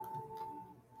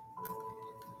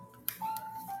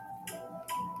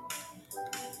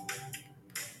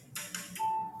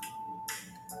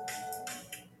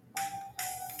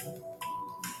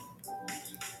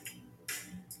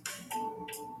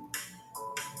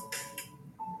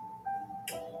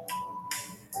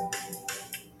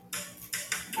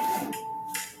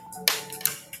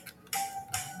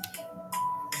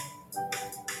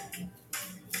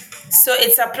So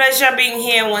it's a pleasure being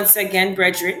here once again,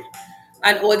 brethren.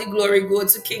 And all the glory go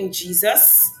to King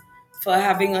Jesus for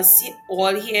having us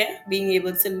all here, being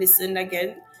able to listen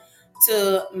again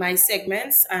to my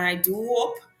segments. And I do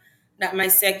hope that my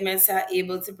segments are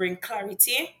able to bring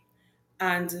clarity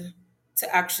and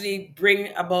to actually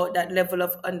bring about that level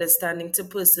of understanding to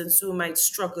persons who might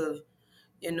struggle,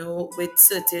 with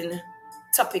certain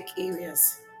topic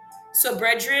areas. So,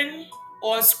 brethren,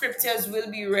 all scriptures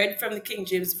will be read from the King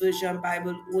James Version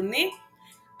Bible only.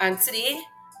 And today,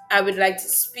 I would like to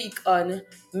speak on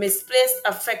misplaced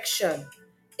affection.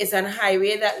 It's an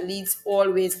highway that leads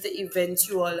always to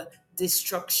eventual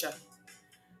destruction.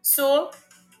 So,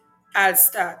 I'll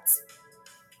start.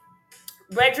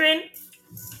 Brethren,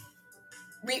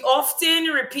 we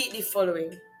often repeat the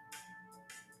following: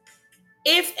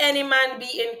 If any man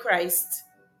be in Christ,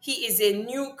 he is a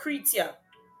new creature.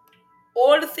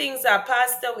 All things are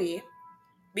passed away.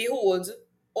 Behold,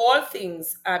 all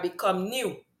things are become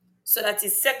new. So that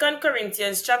is 2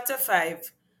 Corinthians chapter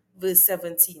 5, verse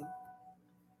 17.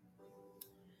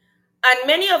 And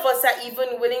many of us are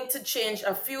even willing to change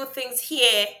a few things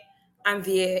here and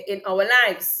there in our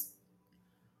lives.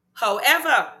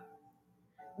 However,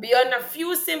 beyond a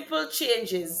few simple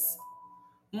changes,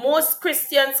 most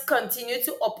Christians continue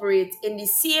to operate in the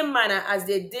same manner as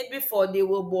they did before they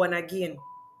were born again.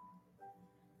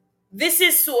 This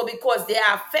is so because their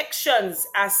affections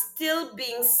are still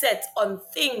being set on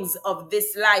things of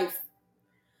this life,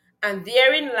 and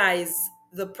therein lies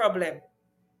the problem.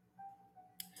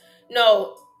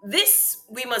 Now, this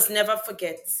we must never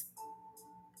forget.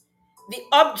 The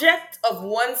object of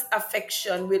one's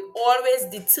affection will always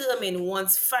determine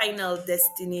one's final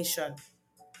destination.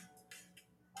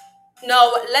 Now,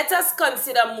 let us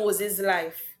consider Moses'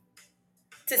 life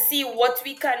to see what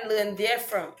we can learn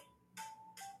therefrom.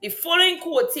 The following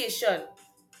quotation,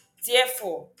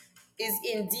 therefore, is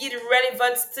indeed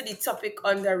relevant to the topic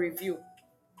under review.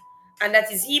 And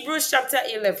that is Hebrews chapter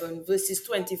 11, verses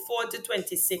 24 to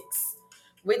 26,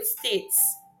 which states,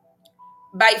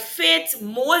 By faith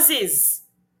Moses,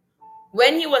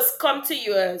 when he was come to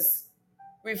years,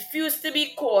 refused to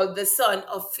be called the son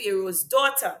of Pharaoh's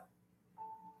daughter,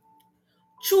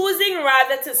 choosing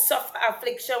rather to suffer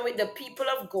affliction with the people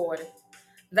of God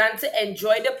than to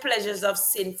enjoy the pleasures of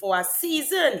sin for a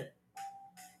season,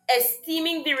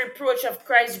 esteeming the reproach of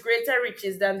Christ greater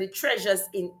riches than the treasures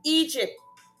in Egypt,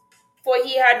 for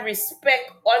he had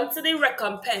respect unto the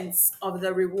recompense of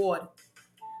the reward.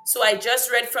 So I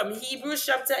just read from Hebrews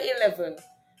chapter 11,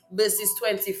 verses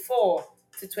 24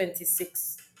 to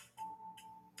 26.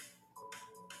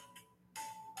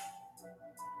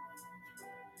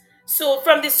 So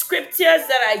from the scriptures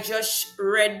that I just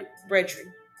read,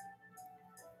 brethren,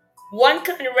 one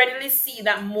can readily see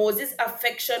that Moses'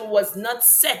 affection was not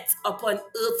set upon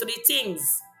earthly things.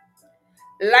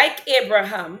 Like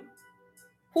Abraham,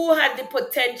 who had the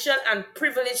potential and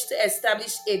privilege to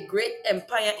establish a great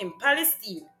empire in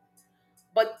Palestine,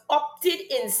 but opted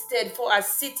instead for a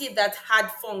city that had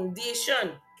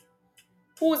foundation,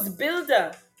 whose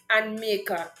builder and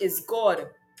maker is God.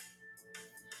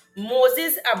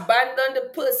 Moses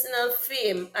abandoned personal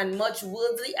fame and much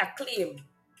worldly acclaim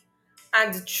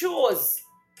and chose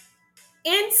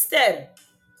instead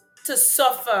to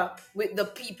suffer with the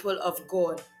people of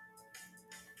God.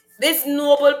 This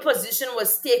noble position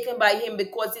was taken by him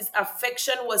because his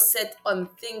affection was set on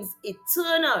things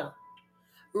eternal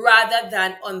rather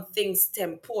than on things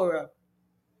temporal.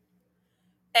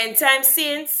 End time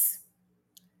saints,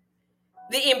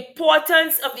 the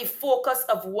importance of the focus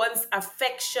of one's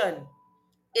affection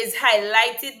is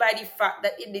highlighted by the fact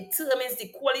that it determines the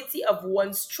quality of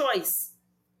one's choice.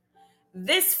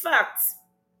 This fact,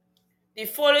 the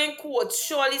following quote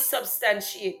surely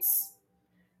substantiates,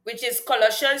 which is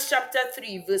Colossians chapter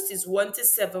 3, verses 1 to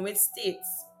 7, which states,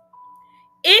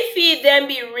 If ye then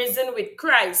be risen with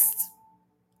Christ,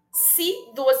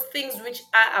 seek those things which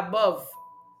are above,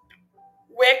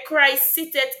 where Christ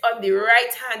sitteth on the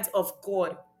right hand of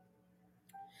God.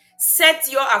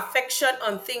 Set your affection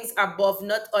on things above,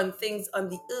 not on things on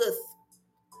the earth.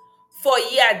 For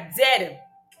ye are dead,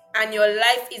 and your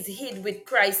life is hid with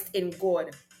Christ in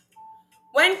God.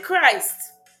 When Christ,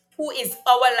 who is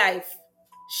our life,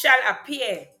 shall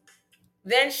appear,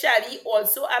 then shall ye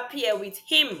also appear with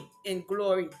him in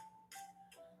glory.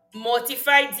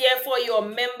 Mortify therefore your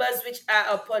members which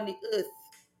are upon the earth: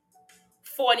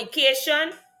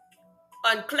 fornication,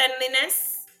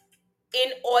 uncleanliness,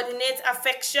 inordinate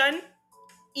affection,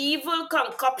 evil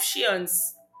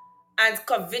concupiscence, and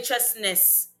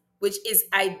covetousness, which is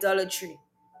idolatry.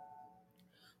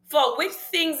 For which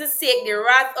things' sake the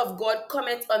wrath of God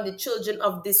cometh on the children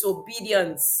of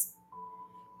disobedience,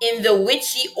 in the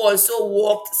which ye also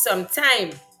walked some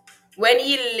time when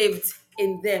ye lived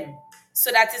in them.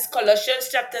 So that is Colossians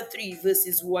chapter 3,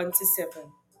 verses 1 to 7.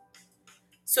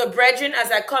 So, brethren,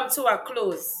 as I come to a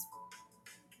close,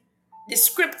 the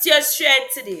scripture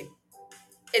shared today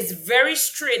is very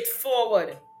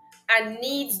straightforward and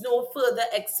needs no further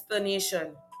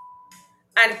explanation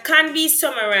and can be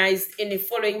summarized in the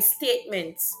following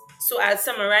statements. So I'll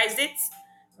summarize it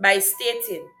by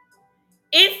stating,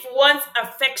 if one's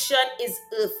affection is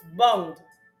earthbound,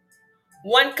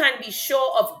 one can be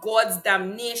sure of God's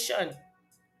damnation.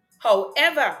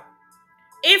 However,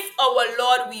 if our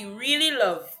Lord we really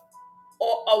love,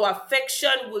 or our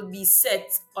affection will be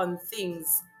set on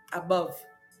things above.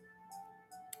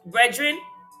 Brethren,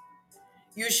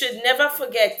 you should never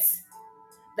forget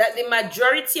that the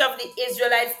majority of the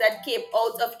Israelites that came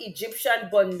out of Egyptian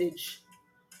bondage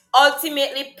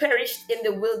ultimately perished in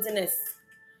the wilderness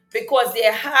because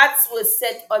their hearts were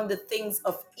set on the things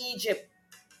of Egypt.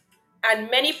 And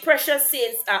many precious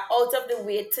saints are out of the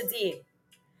way today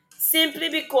simply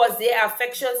because their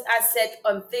affections are set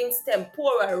on things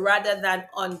temporal rather than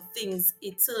on things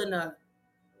eternal.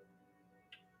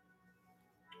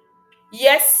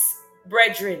 Yes,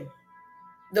 brethren,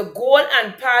 the goal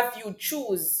and path you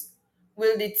choose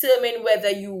will determine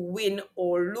whether you win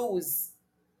or lose.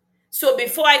 So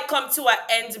before I come to an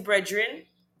end, brethren,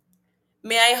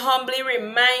 may I humbly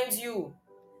remind you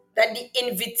that the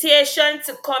invitation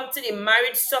to come to the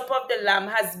marriage supper of the Lamb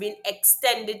has been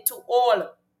extended to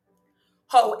all.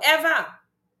 However,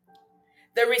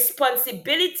 the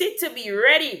responsibility to be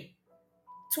ready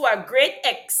to a great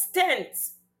extent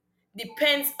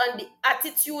depends on the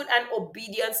attitude and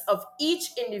obedience of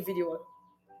each individual.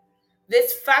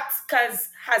 This fact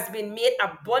has been made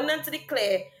abundantly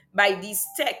clear by these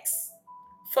texts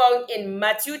found in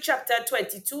Matthew chapter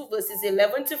 22 verses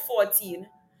 11 to 14,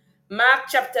 Mark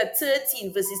chapter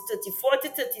 13 verses 34 to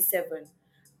 37,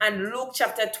 and Luke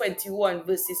chapter 21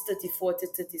 verses 34 to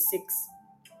 36.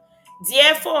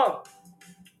 Therefore,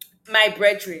 my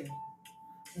brethren,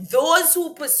 those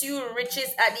who pursue riches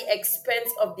at the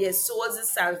expense of their souls'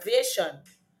 salvation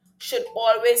should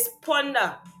always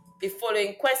ponder the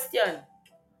following question: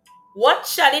 what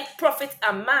shall it profit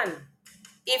a man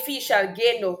if he shall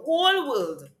gain the whole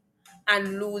world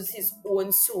and lose his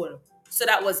own soul? So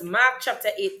that was Mark chapter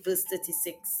 8, verse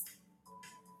 36.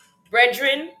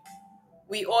 Brethren,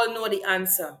 we all know the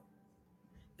answer.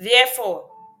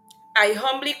 Therefore, I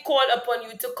humbly call upon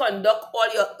you to conduct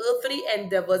all your earthly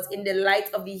endeavors in the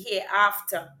light of the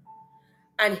hereafter,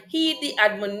 and heed the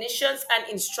admonitions and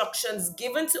instructions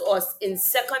given to us in 2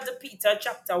 Peter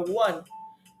chapter 1,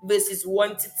 verses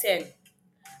 1 to 10.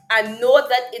 And know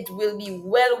that it will be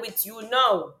well with you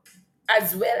now,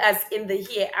 as well as in the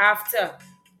hereafter,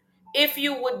 if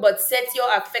you would but set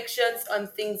your affections on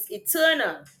things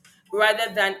eternal,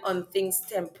 rather than on things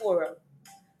temporal.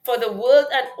 For the world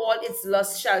and all its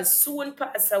lusts shall soon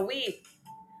pass away,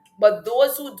 but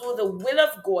those who do the will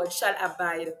of God shall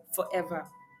abide forever.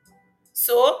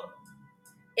 So,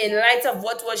 in light of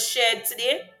what was shared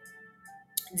today,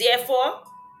 therefore,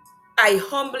 I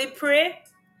humbly pray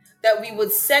that we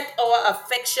would set our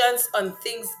affections on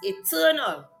things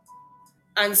eternal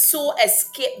and so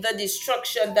escape the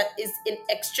destruction that is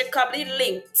inextricably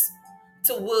linked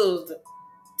to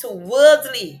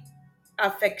worldly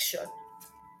affection.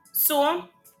 So,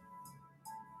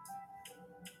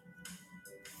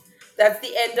 that's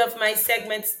the end of my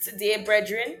segment today,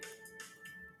 brethren.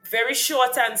 Very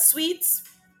short and sweet.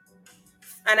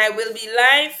 And I will be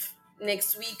live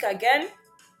next week again.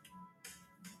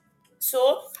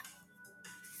 So,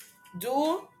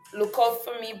 do look out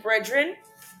for me, brethren.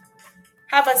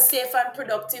 Have a safe and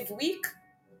productive week.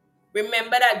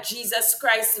 Remember that Jesus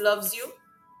Christ loves you.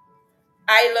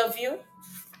 I love you.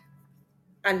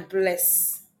 And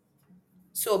bless.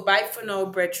 So, bye for now,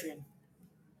 brethren.